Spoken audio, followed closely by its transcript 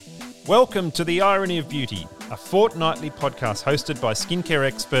Welcome to The Irony of Beauty, a fortnightly podcast hosted by skincare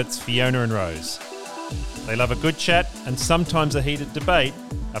experts Fiona and Rose. They love a good chat and sometimes a heated debate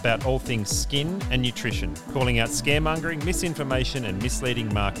about all things skin and nutrition, calling out scaremongering, misinformation and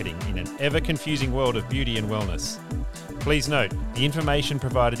misleading marketing in an ever-confusing world of beauty and wellness. Please note, the information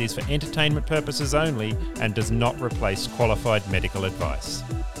provided is for entertainment purposes only and does not replace qualified medical advice.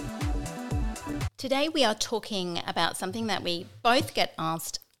 Today we are talking about something that we both get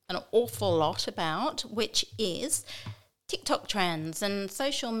asked an awful lot about, which is TikTok trends and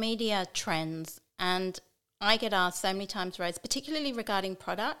social media trends. And I get asked so many times, Rose, particularly regarding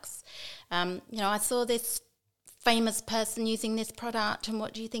products. I saw this famous person using this product and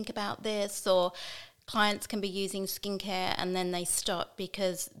what do you think about this? Or clients can be using skincare and then they stop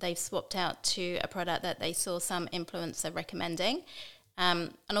because they've swapped out to a product that they saw some influencer recommending.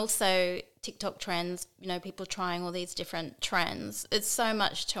 And also TikTok trends, people trying all these different trends. It's so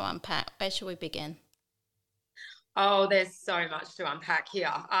much to unpack. Where shall we begin? Oh, there's so much to unpack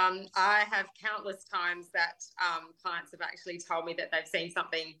here. I have countless times that clients have actually told me that they've seen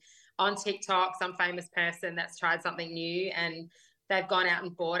something on TikTok, some famous person that's tried something new and they've gone out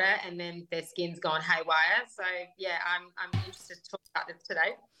and bought it and then their skin's gone haywire. So, yeah, I'm interested to talk about this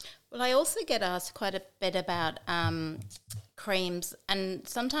today. Well, I also get asked quite a bit about creams, and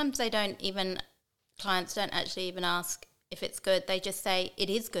sometimes clients don't actually even ask if it's good. They just say it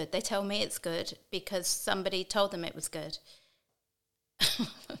is good. They tell me it's good because somebody told them it was good.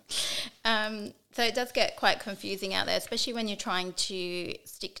 So it does get quite confusing out there, especially when you're trying to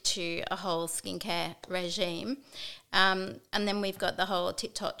stick to a whole skincare regime. And then we've got the whole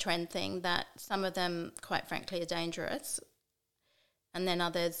TikTok trend thing that some of them, quite frankly, are dangerous. And then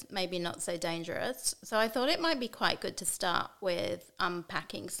others maybe not so dangerous. So I thought it might be quite good to start with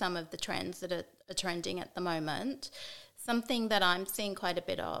unpacking some of the trends that are trending at the moment. Something that I'm seeing quite a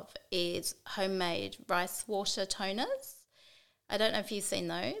bit of is homemade rice water toners. I don't know if you've seen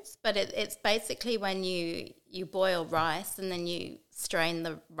those, but it's basically when you boil rice and then you strain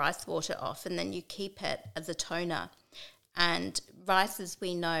the rice water off and then you keep it as a toner. And rice, as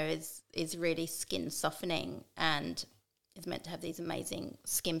we know, is really skin softening and is meant to have these amazing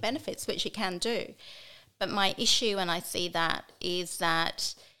skin benefits, which it can do. But my issue when I see that is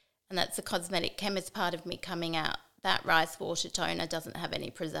that, and that's the cosmetic chemist part of me coming out, that rice water toner doesn't have any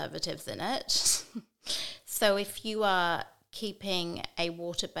preservatives in it. So if you are keeping a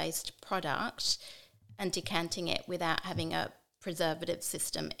water-based product and decanting it without having a preservative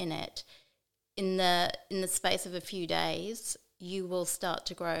system in it, in the space of a few days, you will start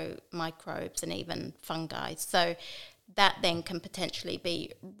to grow microbes and even fungi. So that then can potentially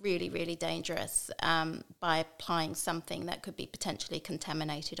be really, really dangerous by applying something that could be potentially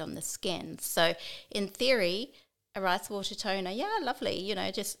contaminated on the skin. So in theory, a rice water toner, yeah, lovely,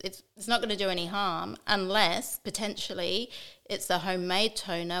 just it's not going to do any harm unless potentially it's a homemade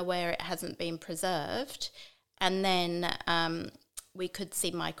toner where it hasn't been preserved. And then we could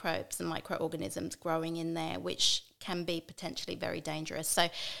see microbes and microorganisms growing in there, which can be potentially very dangerous. So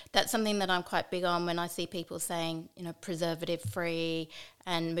that's something that I'm quite big on when I see people saying, preservative-free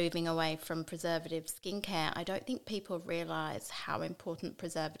and moving away from preservative skincare. I don't think people realise how important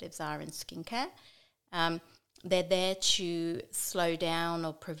preservatives are in skincare. They're there to slow down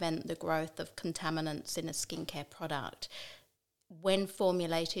or prevent the growth of contaminants in a skincare product. When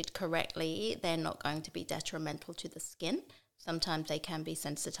formulated correctly, they're not going to be detrimental to the skin. Sometimes they can be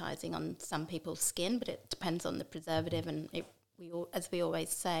sensitizing on some people's skin, but it depends on the preservative and as we always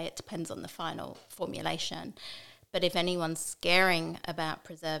say, it depends on the final formulation. But if anyone's scaring about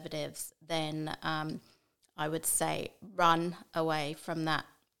preservatives, then I would say run away from that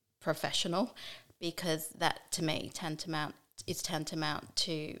professional, because that to me is tantamount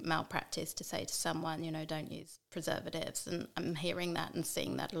to malpractice to say to someone, don't use preservatives. And I'm hearing that and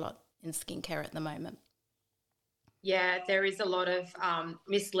seeing that a lot in skincare at the moment. Yeah, there is a lot of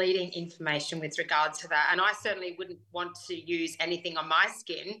misleading information with regard to that. And I certainly wouldn't want to use anything on my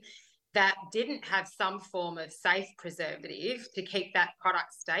skin that didn't have some form of safe preservative to keep that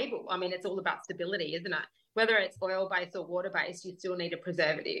product stable. I mean, it's all about stability, isn't it? Whether it's oil-based or water-based, you still need a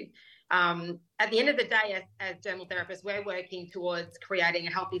preservative. At the end of the day, as dermal therapists, we're working towards creating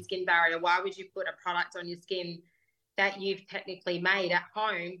a healthy skin barrier. Why would you put a product on your skin that you've technically made at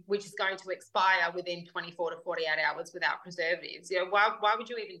home, which is going to expire within 24 to 48 hours without preservatives? Why would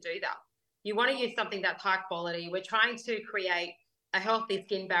you even do that? You want to use something that's high quality. We're trying to create a healthy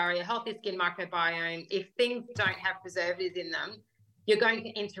skin barrier, healthy skin microbiome. If things don't have preservatives in them, you're going to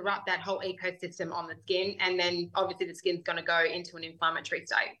interrupt that whole ecosystem on the skin, and then obviously the skin's going to go into an inflammatory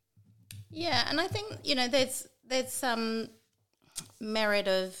state. Yeah, and I think, there's merit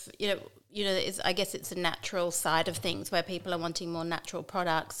of, I guess it's a natural side of things where people are wanting more natural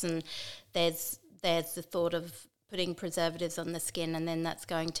products, and there's the thought of putting preservatives on the skin, and then that's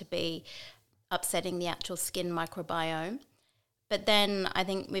going to be upsetting the actual skin microbiome. But then I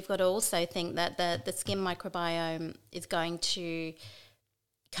think we've got to also think that the skin microbiome is going to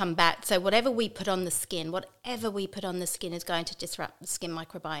come back. So whatever we put on the skin is going to disrupt the skin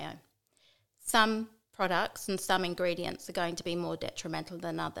microbiome. Some products and some ingredients are going to be more detrimental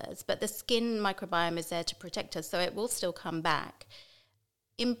than others, but the skin microbiome is there to protect us, so it will still come back.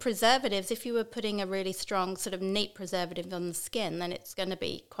 In preservatives, if you were putting a really strong sort of neat preservative on the skin, then it's going to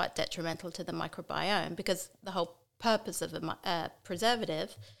be quite detrimental to the microbiome, because the whole purpose of a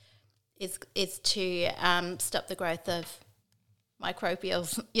preservative is to stop the growth of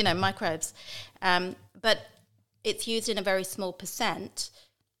microbials, microbes. But it's used in a very small percent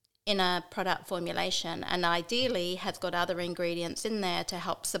in a product formulation, and ideally has got other ingredients in there to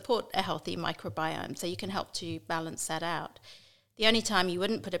help support a healthy microbiome, so you can help to balance that out. The only time you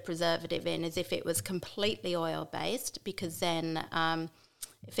wouldn't put a preservative in is if it was completely oil-based, because then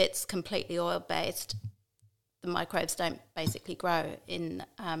if it's completely oil-based, the microbes don't basically grow in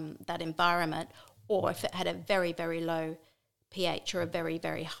that environment, or if it had a very, very low pH or a very,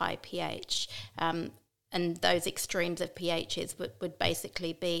 very high pH. And those extremes of pHs would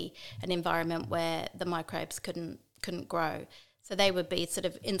basically be an environment where the microbes couldn't grow. So they would be sort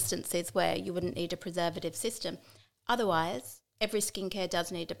of instances where you wouldn't need a preservative system. Otherwise, every skincare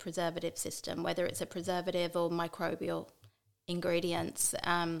does need a preservative system, whether it's a preservative or microbial ingredients.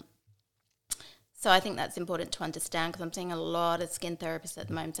 So I think that's important to understand, because I'm seeing a lot of skin therapists at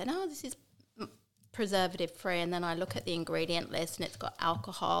the moment saying, oh, this is preservative free, and then I look at the ingredient list and it's got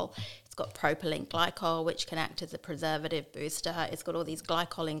alcohol, it's got propylene glycol, which can act as a preservative booster, it's got all these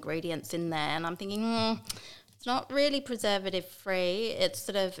glycol ingredients in there, and I'm thinking, it's not really preservative free, it's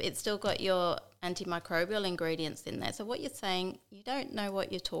still got your antimicrobial ingredients in there. So what you're saying, you don't know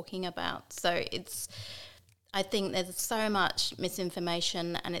what you're talking about. So I think there's so much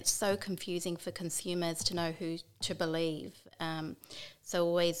misinformation, and it's so confusing for consumers to know who to believe. So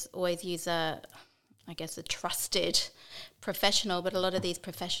always use a trusted professional, but a lot of these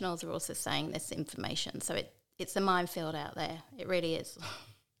professionals are also saying this information. So it's a minefield out there. It really is.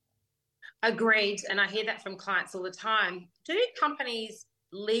 Agreed. And I hear that from clients all the time. Do companies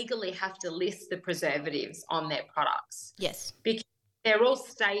legally have to list the preservatives on their products? Yes. Because they're all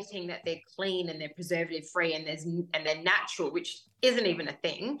stating that they're clean and they're preservative free and they're natural, which isn't even a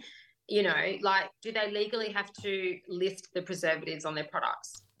thing. Do they legally have to list the preservatives on their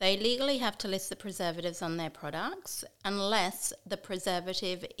products? They legally have to list the preservatives on their products unless the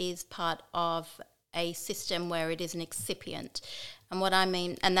preservative is part of a system where it is an excipient. And what I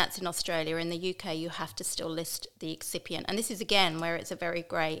mean, and that's in Australia. In the UK, you have to still list the excipient. And this is, again, where it's a very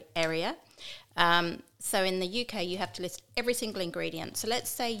grey area. So in the UK, you have to list every single ingredient. So let's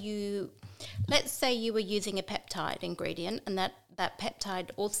say you were using a peptide ingredient, and that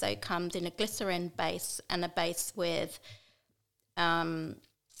peptide also comes in a glycerin base and a base with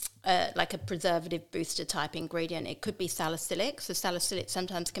like a preservative booster type ingredient. It could be salicylic. So salicylic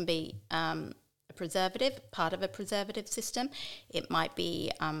sometimes can be a preservative, part of a preservative system. It might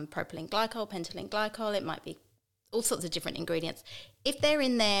be propylene glycol, pentylene glycol. It might be all sorts of different ingredients. If they're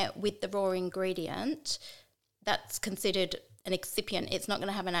in there with the raw ingredient, that's considered an excipient. It's not going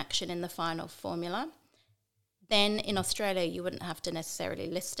to have an action in the final formula. Then in Australia, you wouldn't have to necessarily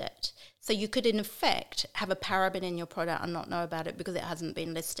list it. So you could, in effect, have a paraben in your product and not know about it because it hasn't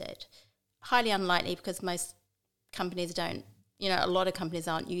been listed. Highly unlikely, because most companies don't, a lot of companies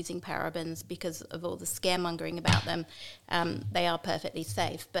aren't using parabens because of all the scaremongering about them. They are perfectly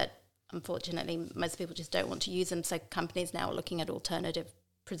safe, but unfortunately, most people just don't want to use them, so companies now are looking at alternative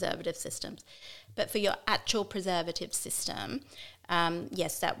preservative systems. But for your actual preservative system,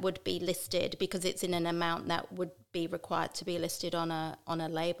 yes, that would be listed because it's in an amount that would be required to be listed on a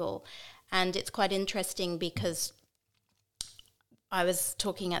label. And it's quite interesting because I was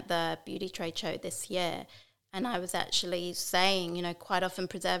talking at the beauty trade show this year, and I was actually saying, quite often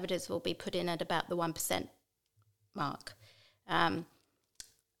preservatives will be put in at about the 1% mark.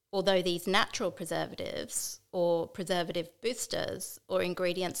 Although these natural preservatives or preservative boosters or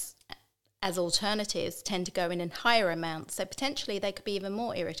ingredients as alternatives tend to go in higher amounts, so potentially they could be even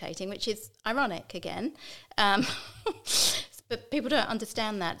more irritating, which is ironic again. But people don't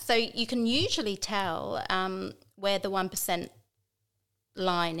understand that. So you can usually tell where the 1%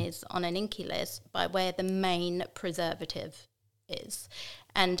 line is on an INCI list by where the main preservative is.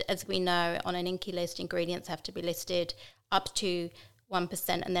 And as we know, on an INCI list, ingredients have to be listed up to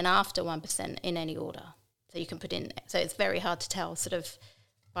 1% and then after 1% in any order. So you can put in, so it's very hard to tell sort of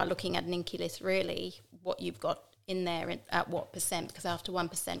by looking at an Inky list really what you've got in there at what percent, because after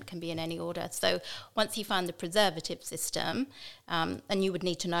 1% can be in any order. So once you find the preservative system, and you would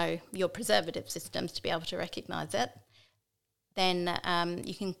need to know your preservative systems to be able to recognise it, then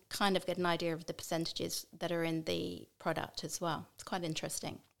you can kind of get an idea of the percentages that are in the product as well. It's quite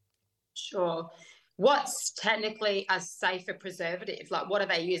interesting. Sure. What's technically a safer preservative? Like, what are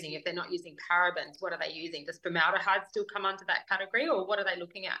they using? If they're not using parabens, what are they using? Does formaldehyde still come under that category, or what are they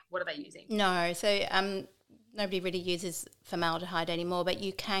looking at? What are they using? No, so nobody really uses formaldehyde anymore, but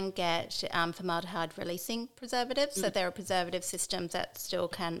you can get formaldehyde releasing preservatives. So there are preservative systems that still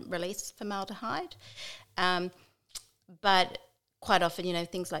can release formaldehyde. But quite often, you know,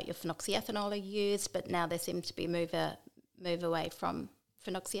 things like your phenoxyethanol are used, but now there seems to be move away from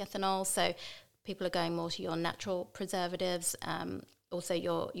phenoxyethanol. So people are going more to your natural preservatives, also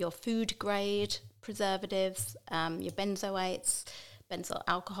your food grade preservatives, your benzoates, benzyl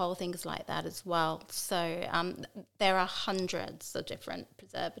alcohol, things like that as well. So there are hundreds of different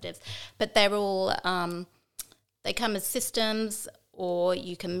preservatives, but they're all, they come as systems, or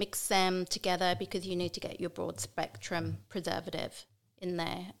you can mix them together because you need to get your broad spectrum preservative in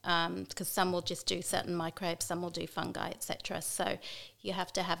there, because some will just do certain microbes, some will do fungi, etc. So you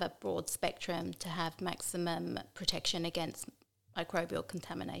have to have a broad spectrum to have maximum protection against microbial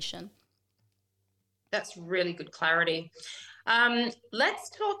contamination. That's really good clarity. Let's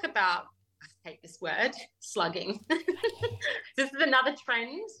talk about, I hate this word, slugging. This is another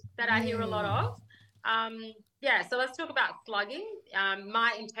trend that I hear a lot of. So let's talk about slugging.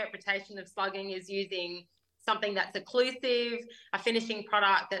 My interpretation of slugging is using something that's occlusive, a finishing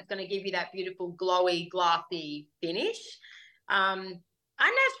product that's going to give you that beautiful glowy, glassy finish. I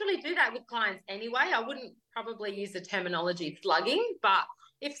naturally do that with clients anyway. I wouldn't probably use the terminology slugging, but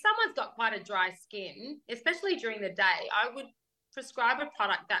if someone's got quite a dry skin, especially during the day, I would prescribe a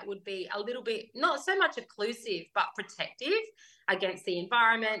product that would be a little bit, not so much occlusive, but protective against the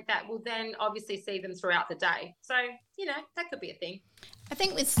environment, that will then obviously see them throughout the day. So, you know, that could be a thing. I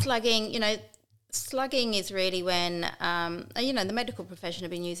think with slugging, you know, slugging is really when, the medical profession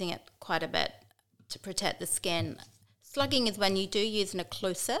have been using it quite a bit to protect the skin. Slugging is when you do use an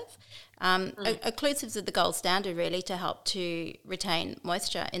occlusive. Occlusives are the gold standard really to help to retain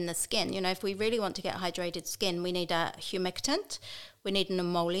moisture in the skin. You know, if we really want to get hydrated skin, we need a humectant, we need an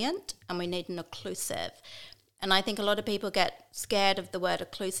emollient, and we need an occlusive. And I think a lot of people get scared of the word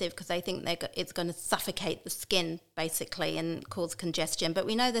occlusive because they think it's going to suffocate the skin basically and cause congestion. But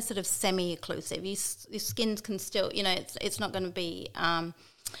we know they're sort of semi-occlusive. Your skin can still, you know, it's not going to be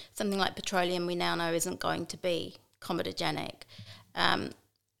something like petroleum we now know isn't going to be comedogenic. And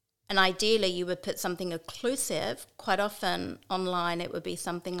ideally you would put something occlusive. Quite often online it would be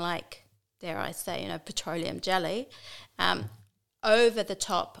something like, dare I say, you know, petroleum jelly, over the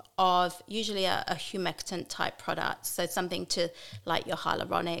top of usually a humectant type product. So something to like your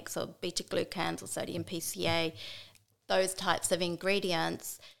hyaluronics or beta-glucans or sodium PCA, those types of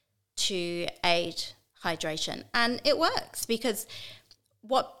ingredients to aid hydration. And it works because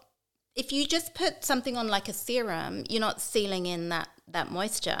if you just put something on like a serum, you're not sealing in that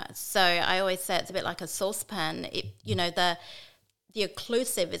moisture. So I always say it's a bit like a saucepan. The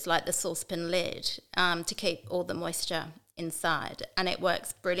occlusive is like the saucepan lid to keep all the moisture inside, and it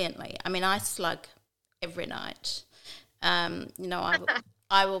works brilliantly. I mean, I slug every night. I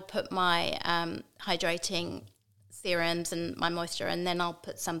will put my hydrating serums and my moisture, and then I'll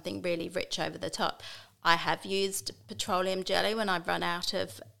put something really rich over the top. I have used petroleum jelly when I've run out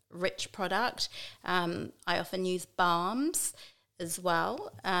of rich product. I often use balms as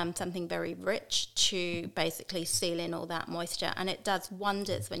well, something very rich to basically seal in all that moisture, and it does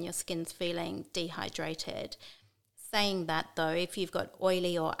wonders when your skin's feeling dehydrated. Saying that though, if you've got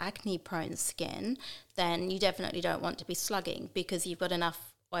oily or acne prone skin, then you definitely don't want to be slugging because you've got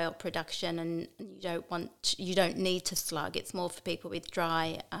enough oil production and you don't need to slug. It's more for people with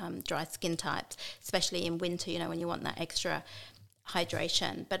dry skin types, especially in winter, you know, when you want that extra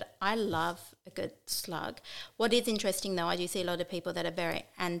hydration. But I love a good slug. What is interesting though, I do see a lot of people that are very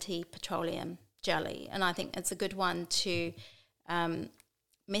anti-petroleum jelly, and I think it's a good one to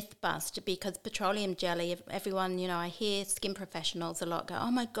myth bust, because petroleum jelly, everyone, you know, I hear skin professionals a lot go,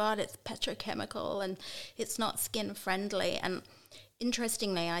 oh my God, it's petrochemical and it's not skin friendly. And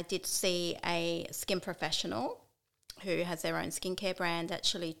interestingly, I did see a skin professional who has their own skincare brand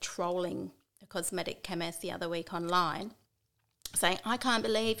actually trolling a cosmetic chemist the other week online, saying, I can't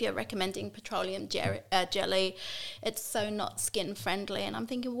believe you're recommending petroleum jelly. It's so not skin friendly. And I'm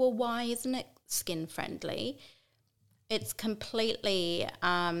thinking, well, why isn't it skin friendly? It's completely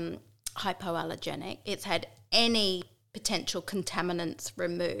hypoallergenic. It's had any potential contaminants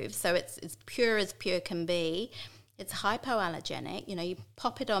removed, so it's as pure can be. It's hypoallergenic. You know, you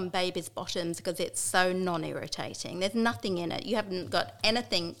pop it on babies' bottoms because it's so non-irritating. There's nothing in it. You haven't got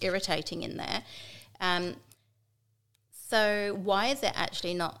anything irritating in there. So why is it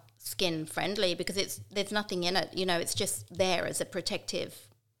actually not skin friendly? Because there's nothing in it. You know, it's just there as a protective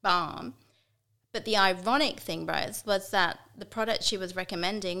balm. But the ironic thing, Rose, was that the products she was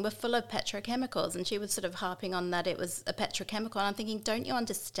recommending were full of petrochemicals, and she was sort of harping on that it was a petrochemical. And I'm thinking, don't you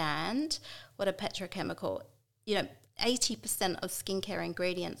understand what a petrochemical, 80% of skincare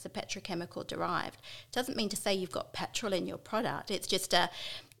ingredients are petrochemical derived. It doesn't mean to say you've got petrol in your product. It's just an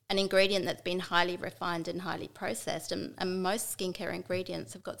ingredient that's been highly refined and highly processed. And most skincare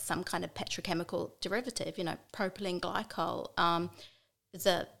ingredients have got some kind of petrochemical derivative. Propylene glycol is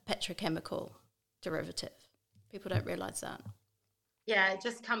a petrochemical derivative. People don't realise that. Yeah, it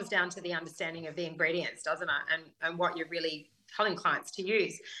just comes down to the understanding of the ingredients, doesn't it? And what you're really telling clients to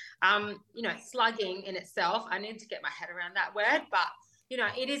use. Slugging in itself, I need to get my head around that word, but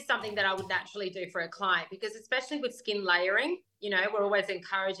it is something that I would naturally do for a client, because especially with skin layering, we're always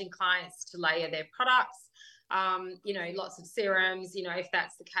encouraging clients to layer their products. Lots of serums, if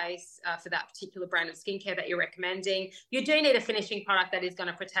that's the case for that particular brand of skincare that you're recommending. You do need a finishing product that is going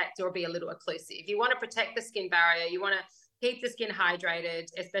to protect or be a little occlusive. You want to protect the skin barrier. You want to keep the skin hydrated,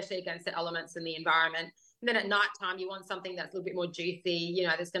 especially against the elements in the environment. And then at nighttime, you want something that's a little bit more juicy,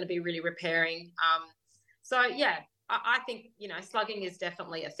 that's going to be really repairing. I think, slugging is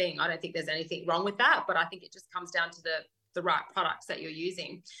definitely a thing. I don't think there's anything wrong with that, but I think it just comes down to the right products that you're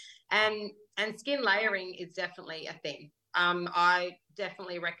using. And skin layering is definitely a thing. I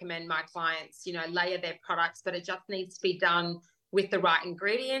definitely recommend my clients, layer their products, but it just needs to be done with the right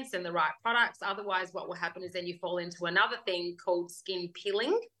ingredients and the right products. Otherwise, what will happen is then you fall into another thing called skin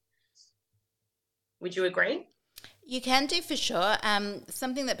peeling. Would you agree? You can do, for sure.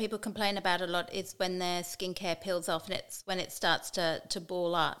 Something that people complain about a lot is when their skincare peels off and it's when it starts to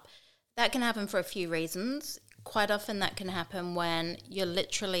ball up. That can happen for a few reasons. Quite often that can happen when you're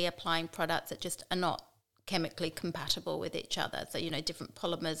literally applying products that just are not chemically compatible with each other. So, different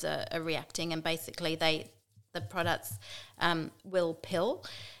polymers are reacting, and basically the products will pill.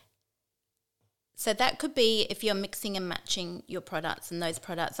 So that could be if you're mixing and matching your products and those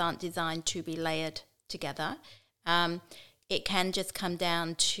products aren't designed to be layered together. It can just come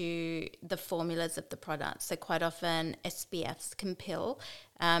down to the formulas of the product. So quite often SPFs can pill.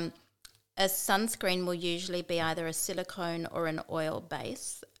 A sunscreen will usually be either a silicone or an oil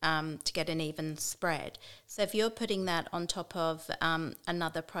base to get an even spread. So if you're putting that on top of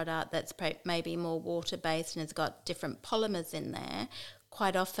another product that's maybe more water-based and has got different polymers in there,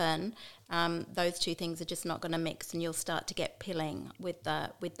 quite often those two things are just not going to mix, and you'll start to get pilling with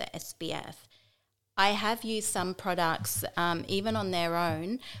the SPF. I have used some products, even on their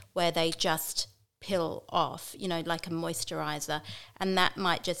own, where they just pill off, like a moisturiser, and that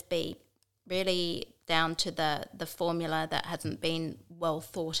might just be really down to the formula that hasn't been well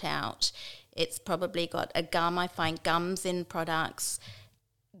thought out. It's probably got a gum. I find gums in products,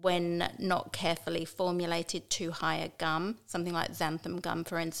 when not carefully formulated, too high a gum, something like xanthan gum,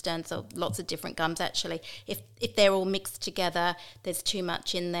 for instance, or lots of different gums actually. If they're all mixed together, there's too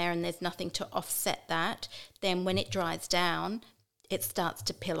much in there and there's nothing to offset that, then when it dries down, it starts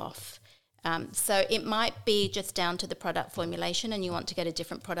to pill off. So it might be just down to the product formulation and you want to get a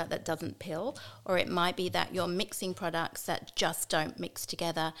different product that doesn't pill, or it might be that you're mixing products that just don't mix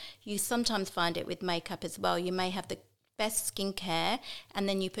together. You sometimes find it with makeup as well. You may have the best skincare and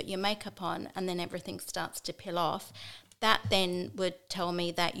then you put your makeup on and then everything starts to peel off. That then would tell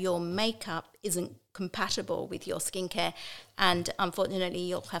me that your makeup isn't compatible with your skincare, and unfortunately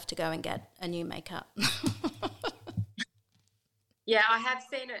you'll have to go and get a new makeup. Yeah, I have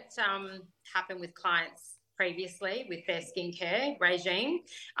seen it happen with clients previously with their skincare regime,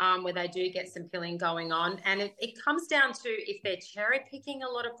 where they do get some peeling going on. And it comes down to if they're cherry picking a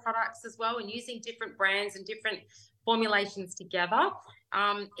lot of products as well and using different brands and different formulations together,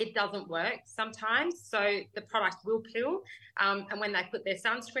 it doesn't work sometimes. So the product will peel. And when they put their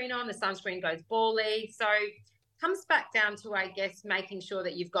sunscreen on, the sunscreen goes bally. So it comes back down to, I guess, making sure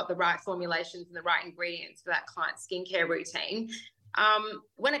that you've got the right formulations and the right ingredients for that client's skincare routine.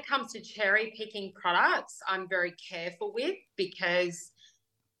 When it comes to cherry picking products, I'm very careful with, because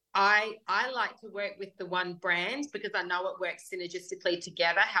I like to work with the one brand because I know it works synergistically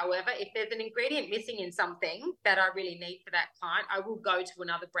together. However, if there's an ingredient missing in something that I really need for that client, I will go to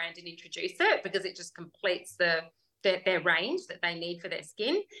another brand and introduce it because it just completes their range that they need for their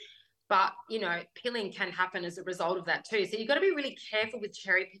skin. But, peeling can happen as a result of that too. So you've got to be really careful with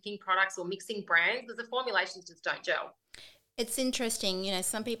cherry picking products or mixing brands because the formulations just don't gel. It's interesting,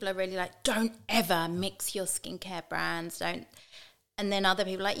 some people are really like, don't ever mix your skincare brands, don't. And then other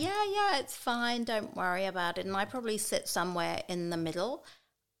people are like, yeah, it's fine, don't worry about it. And I probably sit somewhere in the middle.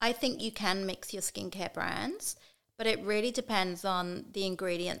 I think you can mix your skincare brands, but it really depends on the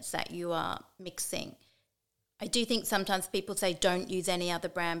ingredients that you are mixing. I do think sometimes people say don't use any other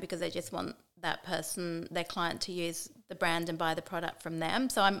brand because they just want that person, their client, to use the brand and buy the product from them.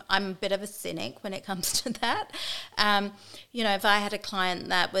 So I'm a bit of a cynic when it comes to that. If I had a client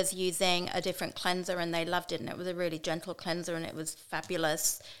that was using a different cleanser and they loved it and it was a really gentle cleanser and it was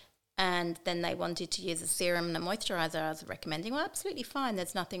fabulous, and then they wanted to use a serum and a moisturizer I was recommending, well, absolutely fine.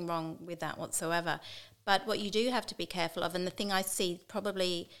 There's nothing wrong with that whatsoever. But what you do have to be careful of, and the thing I see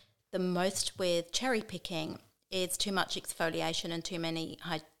probably the most with cherry picking, is too much exfoliation and too many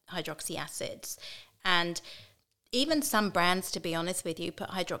hydroxy acids. And even some brands, to be honest with you, put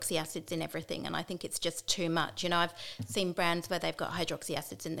hydroxy acids in everything, and I think it's just too much. I've seen brands where they've got hydroxy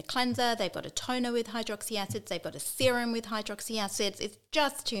acids in the cleanser, they've got a toner with hydroxy acids, they've got a serum with hydroxy acids. It's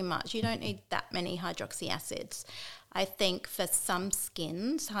just too much. You don't need that many hydroxy acids. I think for some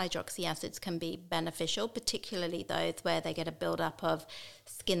skins, hydroxy acids can be beneficial, particularly those where they get a build-up of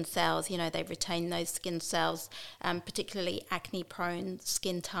skin cells. They retain those skin cells, particularly acne-prone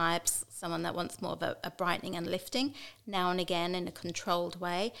skin types, someone that wants more of a brightening and lifting. Now and again, in a controlled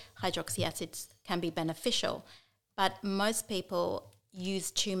way, hydroxy acids can be beneficial. But most people use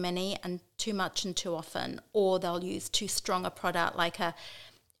too many and too much and too often, or they'll use too strong a product like a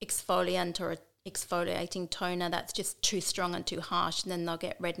exfoliant or a exfoliating toner that's just too strong and too harsh, and then they'll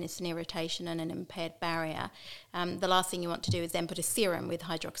get redness and irritation and an impaired barrier. The last thing you want to do is then put a serum with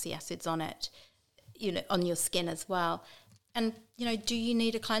hydroxy acids on it, on your skin as well. And, do you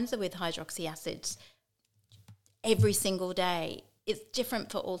need a cleanser with hydroxy acids every single day? It's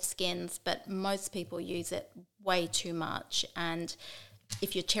different for all skins, but most people use it way too much. And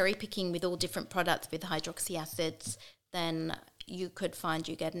if you're cherry picking with all different products with hydroxy acids, then you could find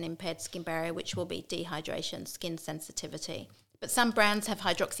you get an impaired skin barrier, which will be dehydration, skin sensitivity. But some brands have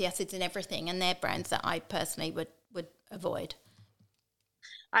hydroxy acids in everything, and they're brands that I personally would avoid.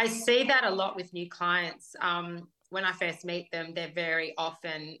 I see that a lot with new clients. When I first meet them, they're very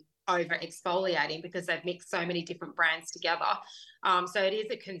often over exfoliating because they've mixed so many different brands together. So it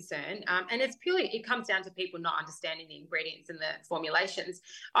is a concern. And it comes down to people not understanding the ingredients and the formulations.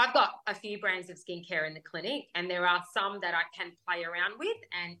 I've got a few brands of skincare in the clinic, and there are some that I can play around with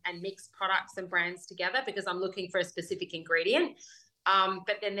and mix products and brands together because I'm looking for a specific ingredient.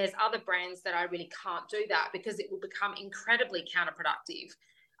 But then there's other brands that I really can't do that because it will become incredibly counterproductive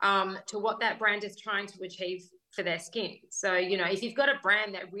to what that brand is trying to achieve for their skin. So, if you've got a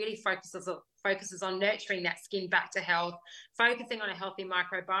brand that really focuses on nurturing that skin back to health, focusing on a healthy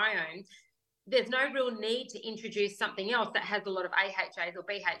microbiome, there's no real need to introduce something else that has a lot of AHAs or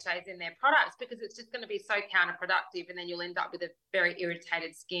BHAs in their products because it's just going to be so counterproductive, and then you'll end up with a very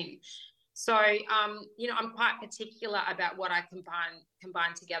irritated skin. So, I'm quite particular about what I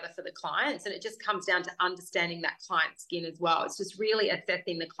combine together for the clients, and it just comes down to understanding that client's skin as well. It's just really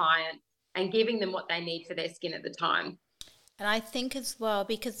assessing the client and giving them what they need for their skin at the time. And I think as well,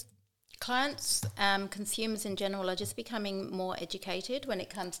 because clients, consumers in general, are just becoming more educated when it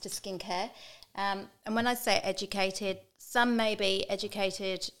comes to skincare. And when I say educated, some may be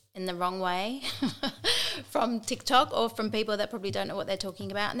educated in the wrong way from TikTok or from people that probably don't know what they're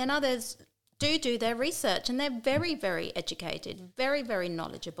talking about. And then others do their research, and they're very, very educated, very, very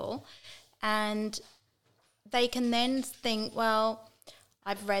knowledgeable. And they can then think, well,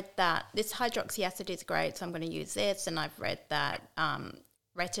 I've read that this hydroxy acid is great, so I'm going to use this. And I've read that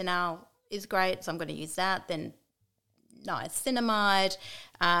retinol is great, so I'm going to use that. Then niacinamide,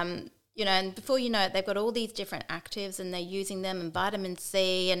 and before you know it, they've got all these different actives and they're using them, and vitamin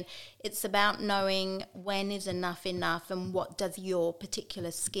C. And it's about knowing when is enough and what does your particular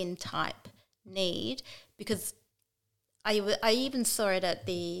skin type need. Because I even saw it at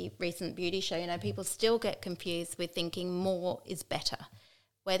the recent beauty show. People still get confused with thinking more is better.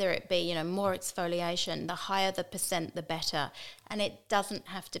 Whether it be, more exfoliation, the higher the percent, the better. And it doesn't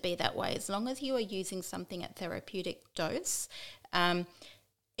have to be that way. As long as you are using something at therapeutic dose,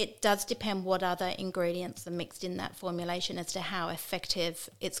 it does depend what other ingredients are mixed in that formulation as to how effective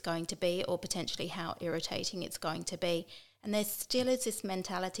it's going to be, or potentially how irritating it's going to be. And there still is this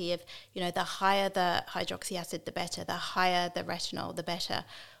mentality of, the higher the hydroxy acid, the better, the higher the retinol, the better.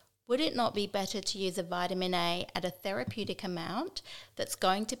 Would it not be better to use a vitamin A at a therapeutic amount that's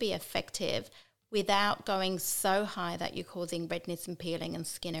going to be effective without going so high that you're causing redness and peeling and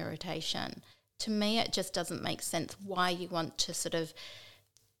skin irritation. To me, it just doesn't make sense why you want to sort of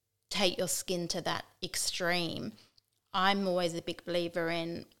take your skin to that extreme. I'm always a big believer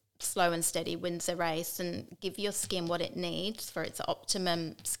in slow and steady wins the race, and give your skin what it needs for its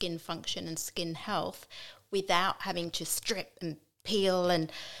optimum skin function and skin health without having to strip and peel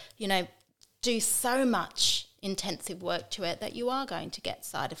and, do so much intensive work to it that you are going to get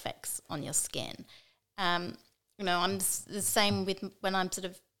side effects on your skin. I'm the same with when I'm sort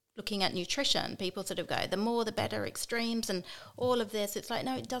of looking at nutrition. People sort of go, the more the better, extremes and all of this. It's like,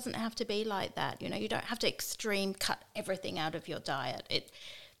 no, it doesn't have to be like that. You don't have to extreme cut everything out of your diet.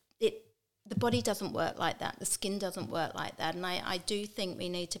 The body doesn't work like that. The skin doesn't work like that. And I do think we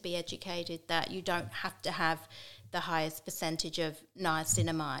need to be educated that you don't have to have the highest percentage of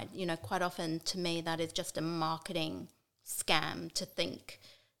niacinamide. Quite often to me that is just a marketing scam to think,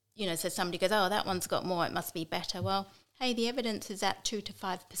 so somebody goes, oh, that one's got more, it must be better. Well, hey, the evidence is at 2 to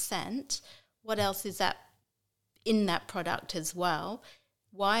 5%. What else is that in that product as well?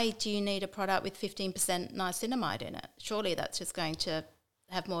 Why do you need a product with 15% niacinamide in it? Surely that's just going to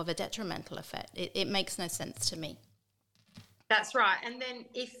have more of a detrimental effect. It makes no sense to me. That's right. And then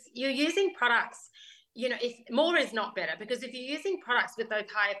if you're using products, if more is not better, because if you're using products with those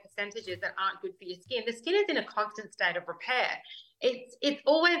higher percentages that aren't good for your skin, the skin is in a constant state of repair. It's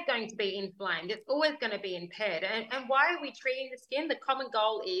always going to be inflamed. It's always going to be impaired. And why are we treating the skin? The common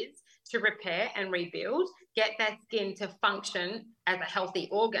goal is to repair and rebuild, get that skin to function as a healthy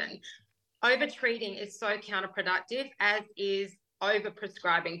organ. Over-treating is so counterproductive, as is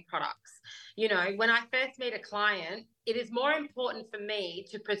over-prescribing products. When I first meet a client, it is more important for me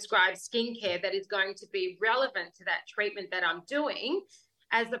to prescribe skincare that is going to be relevant to that treatment that I'm doing,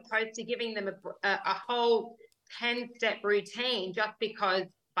 as opposed to giving them a whole 10-step routine just because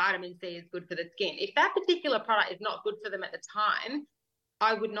vitamin C is good for the skin. If that particular product is not good for them at the time,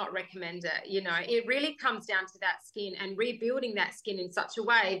 I would not recommend it. It really comes down to that skin and rebuilding that skin in such a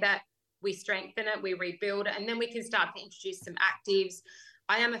way that we strengthen it, we rebuild it, and then we can start to introduce some actives.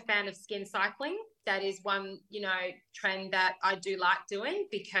 I am a fan of skin cycling. That is one, trend that I do like doing,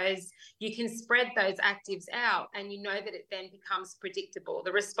 because you can spread those actives out and that it then becomes predictable.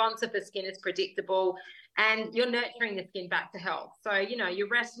 The response of the skin is predictable and you're nurturing the skin back to health. So, your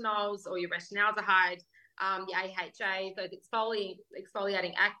retinols or your retinaldehyde, your AHAs, those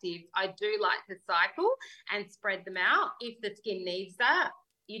exfoliating actives, I do like to cycle and spread them out if the skin needs that.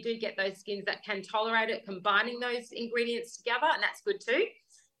 You do get those skins that can tolerate it, combining those ingredients together, and that's good too.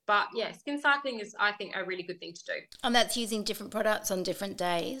 But yeah, skin cycling is, I think, a really good thing to do. And that's using different products on different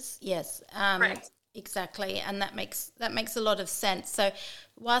days. Yes, correct. Exactly, and that makes a lot of sense. So,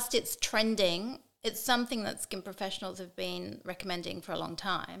 whilst it's trending, it's something that skin professionals have been recommending for a long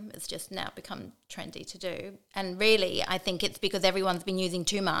time. It's just now become trendy to do. And really, I think it's because everyone's been using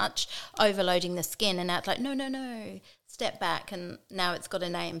too much, overloading the skin, and now it's like, no, step back. And now it's got a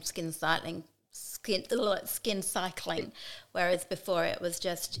name, skin cycling, whereas before it was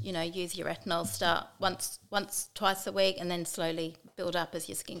just, use your retinol, start twice a week, and then slowly build up as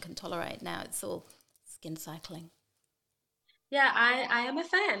your skin can tolerate. Now it's all skin cycling. Yeah, I am a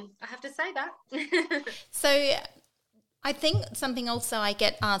fan. I have to say that. So I think something also I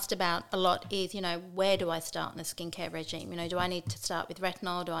get asked about a lot is, where do I start in a skincare regime? Do I need to start with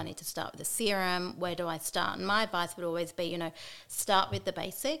retinol? Do I need to start with a serum? Where do I start? And my advice would always be, start with the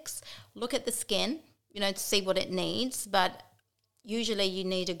basics. Look at the skin, to see what it needs. But usually you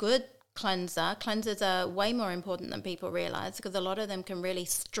need a good cleanser. Cleansers are way more important than people realise, because a lot of them can really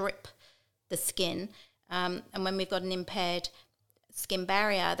strip the skin. And when we've got an impaired skin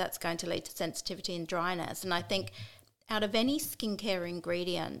barrier, that's going to lead to sensitivity and dryness. And I think out of any skincare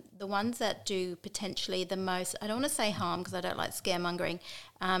ingredient, the ones that do potentially the most, I don't want to say harm because I don't like scaremongering,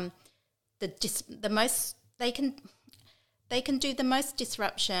 the most they can do the most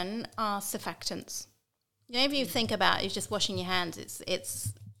disruption are surfactants. If you think about it, you're just washing your hands,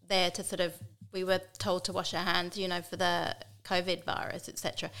 it's there to sort of, we were told to wash our hands, for the COVID virus,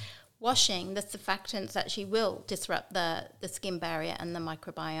 etc. Washing, the surfactants actually will disrupt the skin barrier and the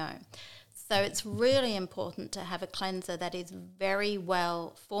microbiome. So it's really important to have a cleanser that is very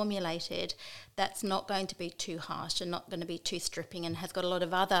well formulated, that's not going to be too harsh and not going to be too stripping, and has got a lot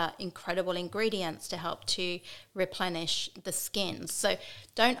of other incredible ingredients to help to replenish the skin. So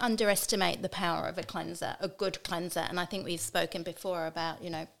don't underestimate the power of a cleanser, a good cleanser. And I think we've spoken before about,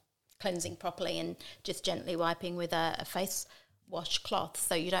 cleansing properly and just gently wiping with a face wash cloth,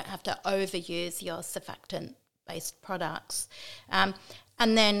 so you don't have to overuse your surfactant-based products. And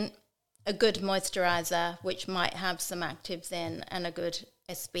then a good moisturiser, which might have some actives in, and a good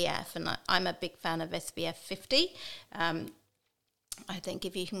SPF. And I'm a big fan of SPF 50. I think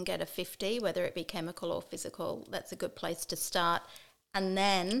if you can get a 50, whether it be chemical or physical, that's a good place to start. And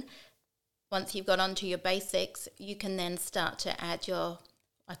then once you've got onto your basics, you can then start to add your,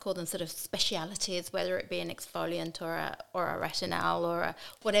 I call them sort of specialities, whether it be an exfoliant or a retinol or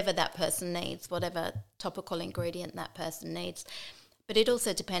whatever that person needs, whatever topical ingredient that person needs. But it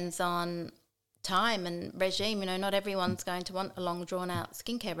also depends on time and regime. You know, not everyone's going to want a long drawn-out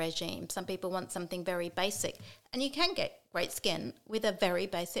skincare regime. Some people want something very basic, and you can get great skin with a very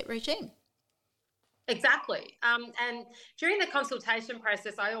basic regime. Exactly. And during the consultation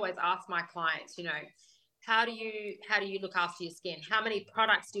process, I always ask my clients, you know, how do you look after your skin? How many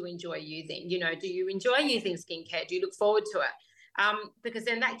products do you enjoy using? You know, do you enjoy using skincare? Do you look forward to it? Because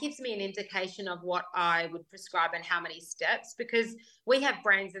then that gives me an indication of what I would prescribe and how many steps, because we have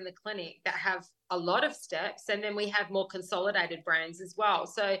brands in the clinic that have a lot of steps, and then we have more consolidated brands as well.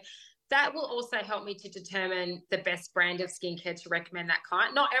 So that will also help me to determine the best brand of skincare to recommend that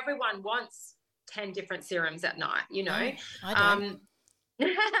client. Not everyone wants 10 different serums at night, you know. No, I don't.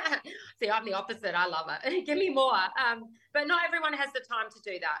 See, I'm the opposite. I love it. Give me more. But not everyone has the time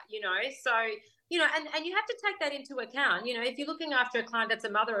to do that, you know. So, you know, and you have to take that into account. You know, if you're looking after a client that's a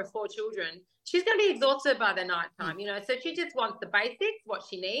mother of 4 children, she's going to be exhausted by the night time, you know. So she just wants the basics, what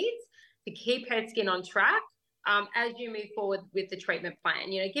she needs to keep her skin on track as you move forward with the treatment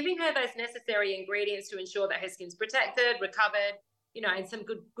plan. You know, giving her those necessary ingredients to ensure that her skin's protected, recovered, you know, and some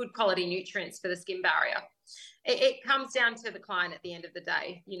good quality nutrients for the skin barrier. It comes down to the client at the end of the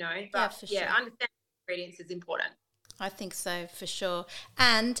day, you know. But sure. Understanding ingredients is important. I think so, for sure.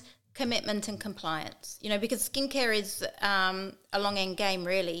 And commitment and compliance, you know, because skincare is a long end game,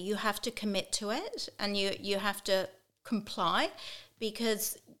 really. You have to commit to it, and you have to comply,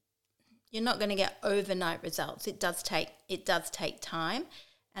 because you're not going to get overnight results. It does take time,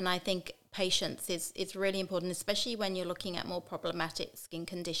 and I think patience is really important, especially when you're looking at more problematic skin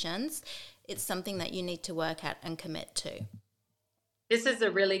conditions. It's something that you need to work at and commit to. This is a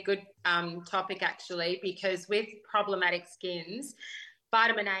really good topic, actually, because with problematic skins,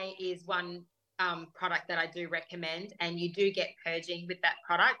 vitamin A is one product that I do recommend, and you do get purging with that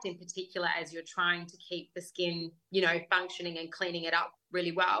product in particular as you're trying to keep the skin, you know, functioning and cleaning it up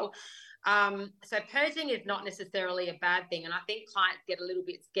really well. So purging is not necessarily a bad thing, and I think clients get a little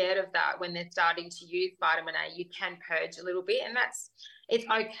bit scared of that when they're starting to use vitamin A. You can purge a little bit, and it's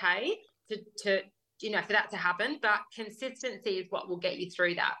okay to you know, for that to happen, but consistency is what will get you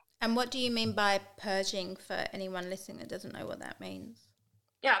through that. And what do you mean by purging, for anyone listening that doesn't know what that means?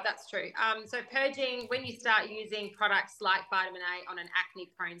 Yeah, that's true. So purging, when you start using products like vitamin A on an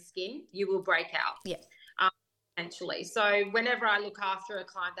acne-prone skin, you will break out. Yes. Essentially. So whenever I look after a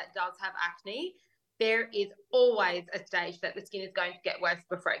client that does have acne, there is always a stage that the skin is going to get worse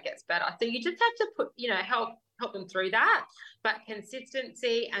before it gets better. So you just have to help them through that. But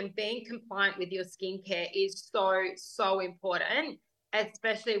consistency and being compliant with your skincare is so important,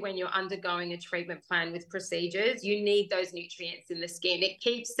 especially when you're undergoing a treatment plan with procedures. You need those nutrients in the skin. It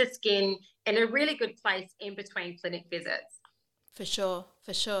keeps the skin in a really good place in between clinic visits. For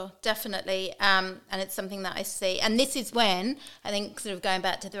sure, definitely. And it's something that I see. And this is when, I think, sort of going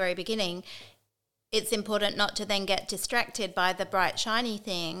back to the very beginning, it's important not to then get distracted by the bright, shiny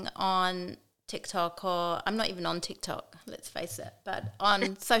thing on TikTok, or I'm not even on TikTok, let's face it, but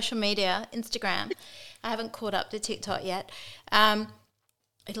on social media, Instagram. I haven't caught up to TikTok yet.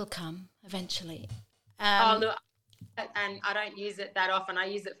 It'll come eventually. Look, and I don't use it that often. I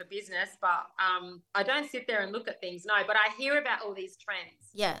use it for business, but I don't sit there and look at things, no. But I hear about all these trends.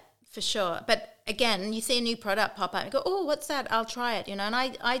 Yeah, for sure. But again, you see a new product pop up and go, oh, what's that? I'll try it, you know. And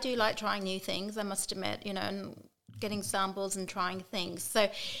I do like trying new things, I must admit, you know, and getting samples and trying things. So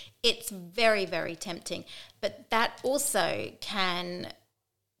it's very, very tempting. But that also can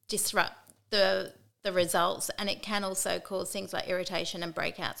disrupt the results, and it can also cause things like irritation and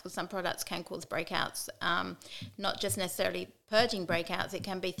breakouts, because some products can cause breakouts, not just necessarily purging breakouts. It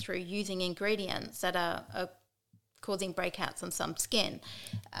can be through using ingredients that are causing breakouts on some skin.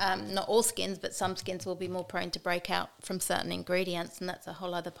 Not all skins, but some skins will be more prone to breakout from certain ingredients, and that's a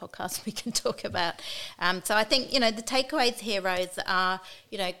whole other podcast we can talk about. So I think, you know, the takeaways here, Rose, are,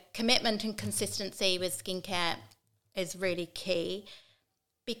 you know, commitment and consistency with skincare is really key.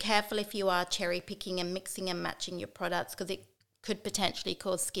 Be careful if you are cherry picking and mixing and matching your products, because it could potentially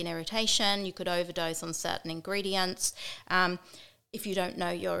cause skin irritation. You could overdose on certain ingredients. if you don't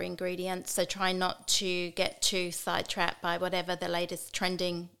know your ingredients. So try not to get too sidetracked by whatever the latest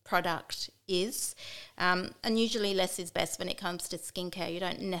trending product is. And usually less is best when it comes to skincare. You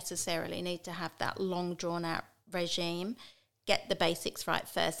don't necessarily need to have that long drawn out regime. Get the basics right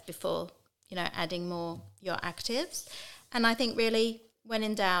first before, adding more your actives. And I think really when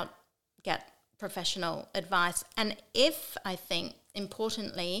in doubt, get professional advice. And if I think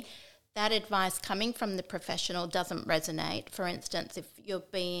importantly, that advice coming from the professional doesn't resonate. For instance, if you're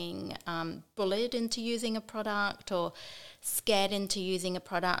being bullied into using a product or scared into using a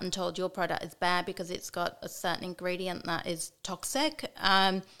product and told your product is bad because it's got a certain ingredient that is toxic,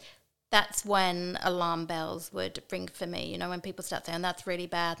 that's when alarm bells would ring for me. When people start saying that's really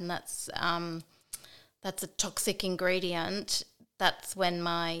bad and that's a toxic ingredient, that's when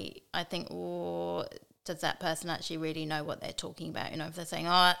I think, oh, does that person actually really know what they're talking about? If they're saying, oh,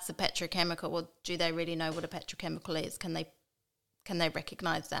 that's a petrochemical, well, do they really know what a petrochemical is? Can they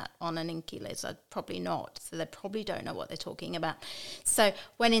recognise that on an inky lizard? Probably not. So they probably don't know what they're talking about. So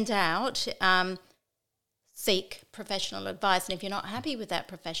when in doubt, seek professional advice. And if you're not happy with that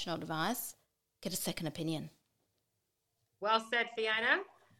professional advice, get a second opinion. Well said, Fiona.